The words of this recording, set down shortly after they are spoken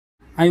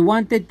I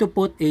wanted to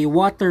put a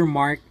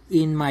watermark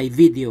in my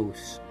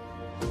videos.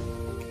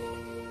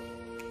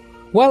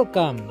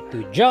 Welcome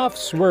to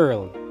Geoff's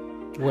World,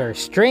 where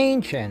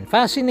strange and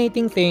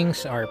fascinating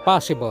things are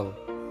possible.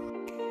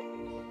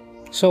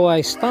 So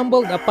I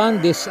stumbled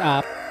upon this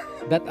app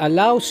that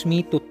allows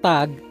me to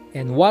tag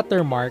and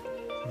watermark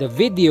the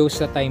videos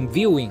that I'm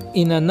viewing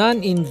in a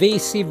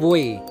non-invasive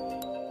way.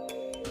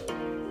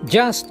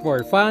 Just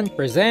for Fun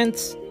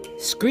presents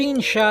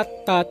Screenshot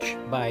Touch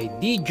by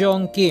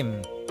Dijong Kim.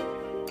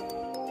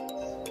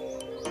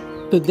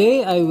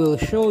 Today I will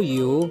show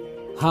you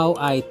how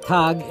I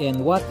tag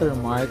and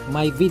watermark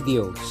my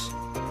videos.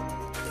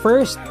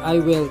 First, I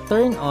will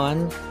turn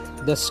on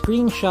the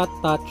Screenshot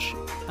Touch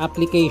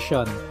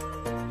application.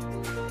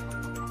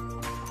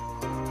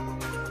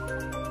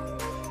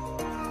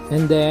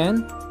 And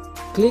then,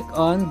 click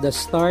on the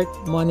Start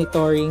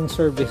Monitoring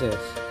Services.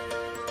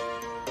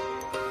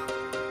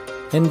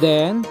 And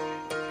then,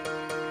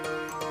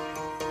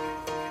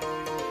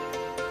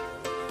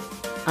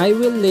 I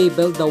will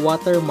label the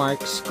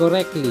watermarks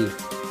correctly.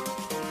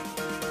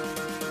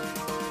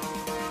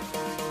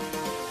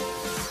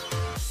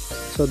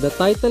 So the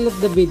title of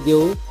the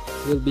video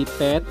will be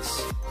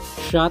Pets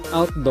Shot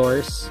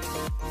Outdoors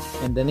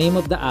and the name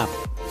of the app.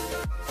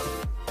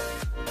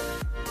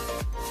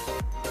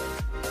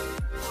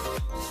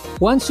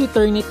 Once you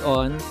turn it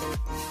on,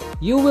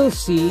 you will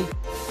see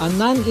a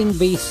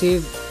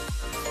non-invasive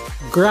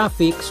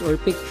graphics or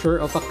picture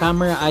of a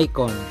camera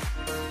icon.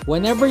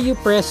 Whenever you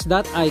press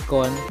that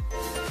icon,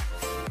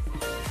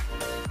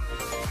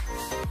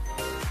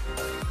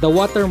 the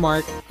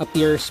watermark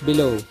appears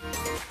below.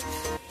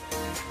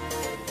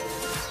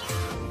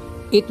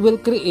 It will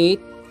create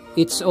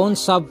its own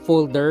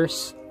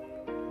subfolders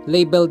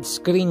labeled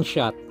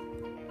screenshot.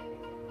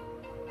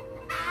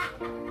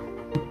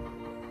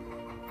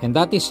 And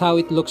that is how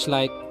it looks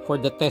like for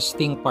the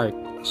testing part.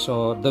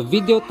 So the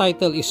video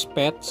title is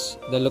Pets,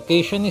 the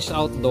location is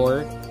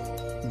outdoor,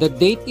 the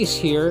date is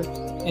here,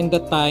 and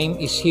the time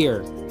is here.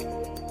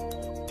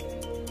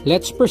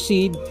 Let's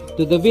proceed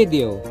to the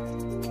video.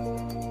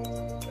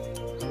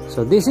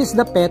 So this is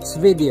the pets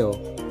video.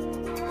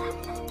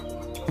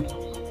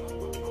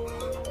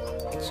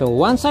 So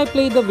once I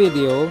play the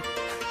video,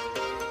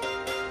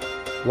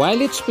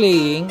 while it's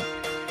playing,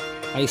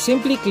 I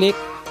simply click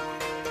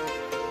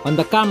on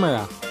the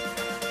camera.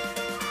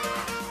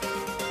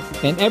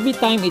 And every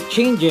time it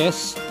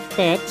changes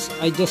pets,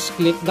 I just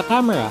click the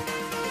camera.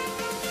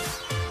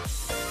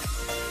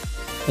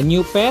 A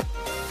new pet,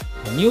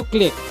 a new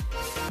click.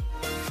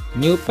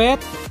 New pet,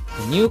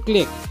 a new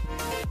click.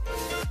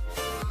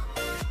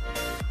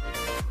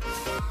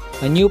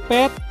 A new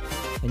pet,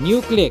 a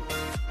new click.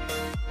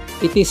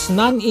 It is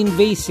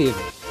non-invasive.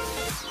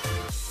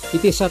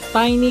 It is a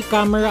tiny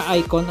camera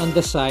icon on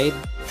the side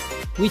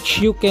which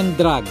you can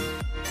drag.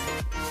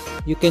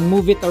 You can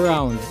move it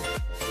around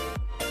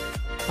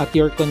at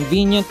your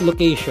convenient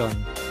location.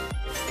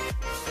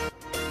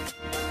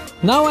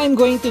 Now I'm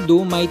going to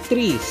do my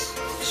trees.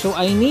 So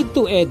I need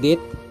to edit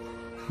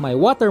my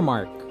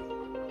watermark.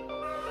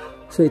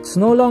 So it's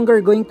no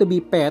longer going to be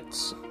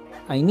pets.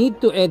 I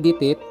need to edit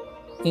it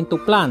into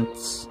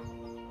plants.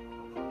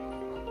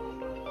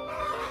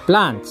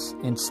 Plants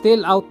and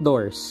still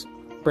outdoors.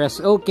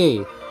 Press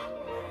OK.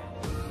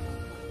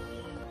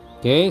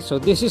 Okay, so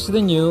this is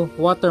the new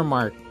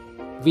watermark.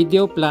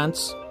 Video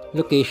plants,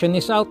 location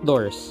is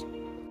outdoors.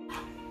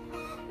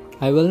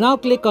 I will now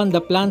click on the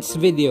plants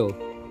video.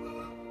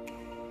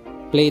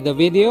 Play the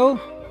video.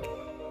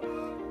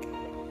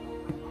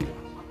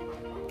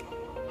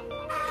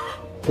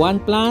 One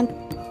plant,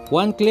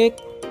 one click.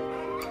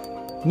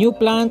 New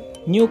plant,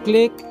 new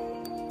click.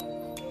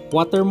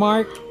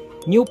 Watermark,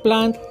 new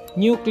plant,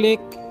 new click.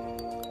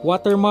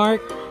 Watermark,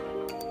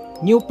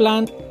 new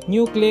plant,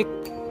 new click.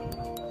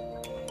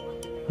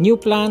 New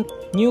plant,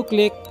 new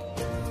click.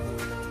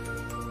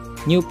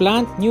 New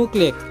plant, new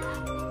click.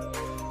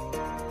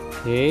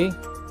 Okay.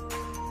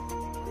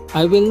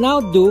 I will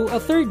now do a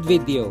third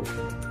video,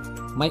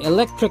 my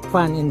electric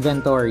fan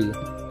inventory.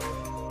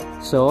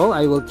 So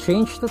I will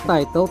change the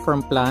title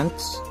from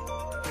plants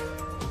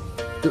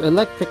to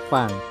electric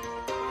fan.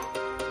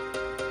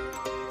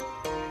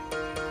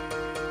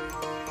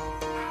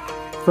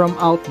 From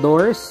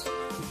outdoors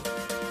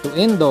to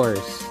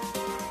indoors.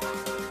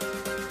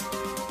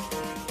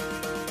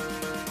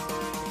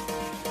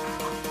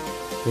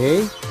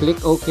 Okay,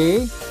 click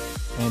OK.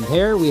 And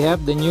here we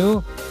have the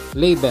new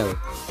label.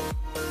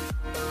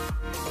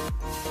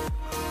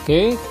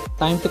 Okay,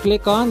 time to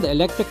click on the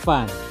electric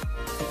fan.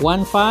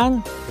 One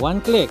fan,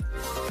 one click.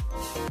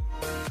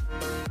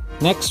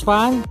 Next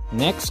fan,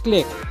 next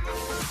click.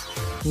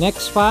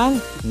 Next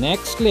fan,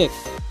 next click.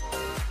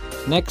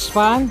 Next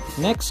fan,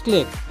 next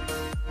click.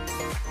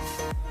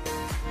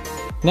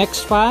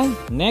 Next fan,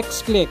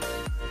 next click.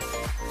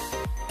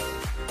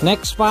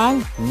 Next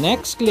fan,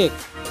 next click.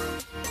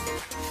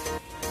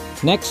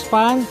 Next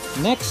fan,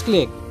 next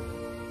click.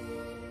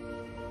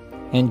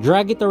 And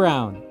drag it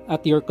around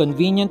at your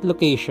convenient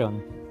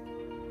location.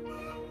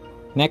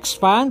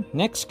 Next fan,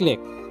 next click.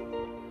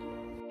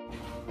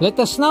 Let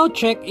us now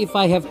check if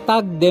I have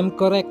tagged them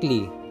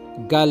correctly.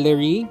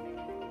 Gallery,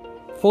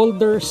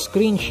 folder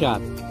screenshot.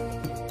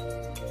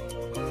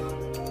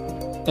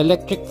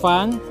 Electric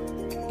fan,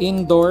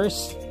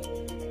 indoors,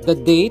 the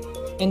date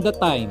and the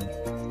time.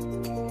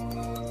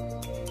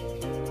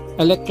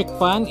 Electric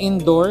fan,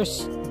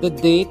 indoors, the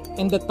date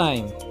and the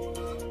time.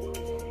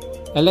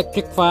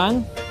 Electric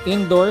fan,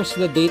 indoors,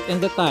 the date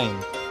and the time.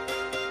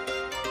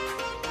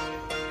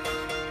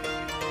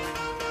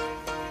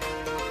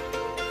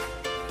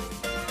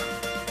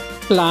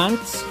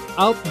 Plants,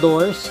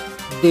 outdoors,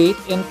 date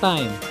and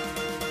time.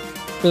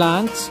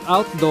 Plants,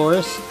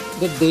 outdoors,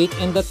 the date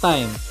and the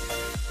time.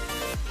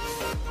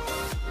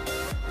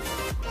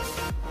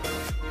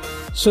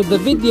 So the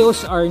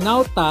videos are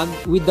now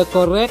tagged with the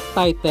correct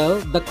title,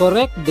 the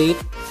correct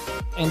date,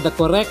 and the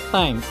correct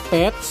time.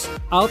 Pets,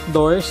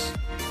 outdoors,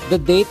 the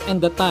date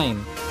and the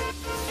time.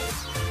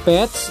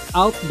 Pets,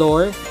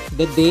 outdoor,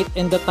 the date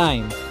and the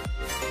time.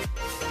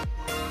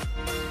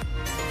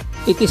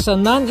 It is a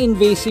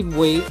non-invasive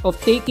way of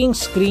taking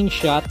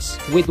screenshots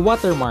with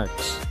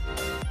watermarks.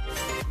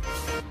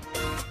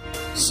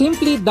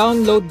 Simply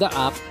download the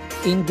app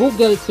in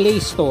Google Play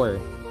Store.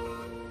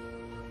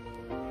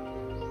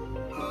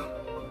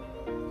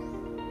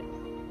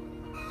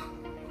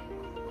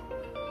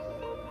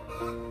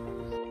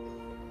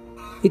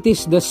 It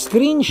is the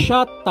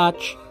Screenshot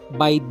Touch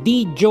by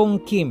D.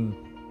 Jong Kim.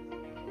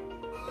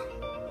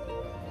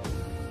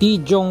 D.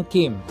 Jong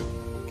Kim.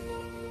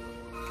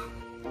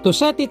 To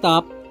set it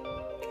up,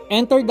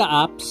 enter the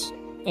apps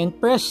and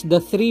press the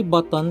 3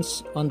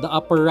 buttons on the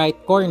upper right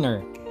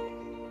corner.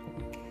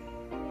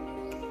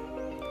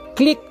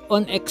 Click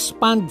on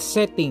Expand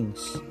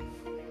Settings.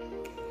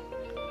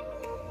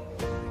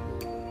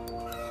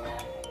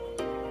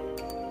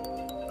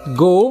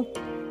 Go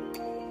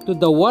to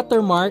the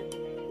watermark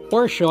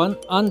portion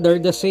under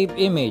the Save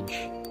Image.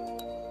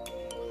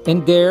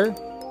 And there,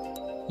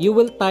 you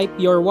will type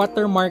your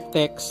watermark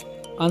text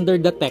under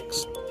the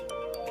text.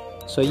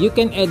 So you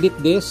can edit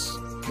this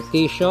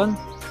location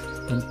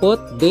and put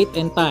date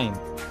and time.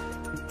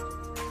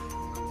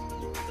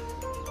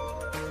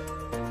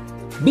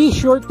 Be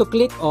sure to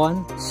click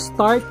on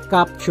Start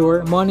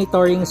Capture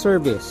Monitoring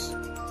Service.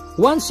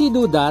 Once you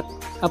do that,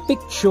 a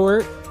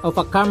picture of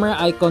a camera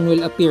icon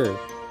will appear.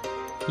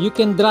 You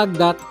can drag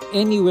that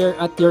anywhere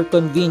at your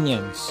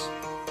convenience.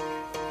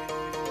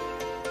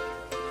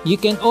 You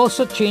can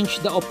also change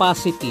the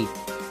opacity.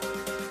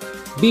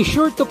 Be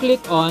sure to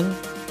click on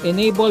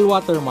Enable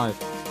Watermark.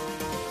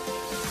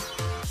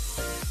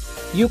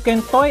 You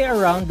can toy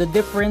around the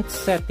different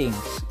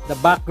settings, the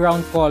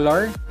background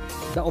color,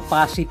 the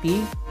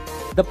opacity,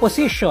 the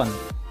position.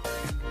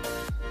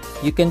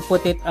 You can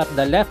put it at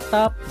the left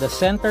top, the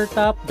center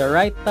top, the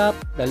right top,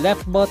 the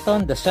left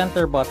button, the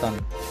center button.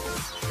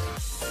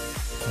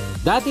 And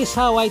that is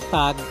how I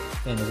tag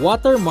and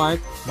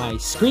watermark my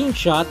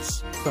screenshots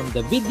from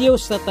the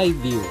videos that I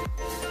view.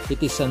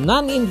 It is a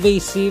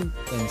non-invasive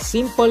and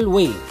simple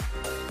way.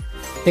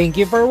 Thank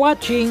you for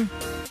watching.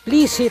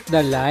 Please hit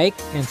the like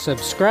and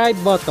subscribe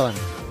button.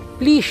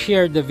 Please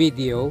share the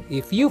video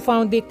if you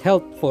found it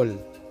helpful.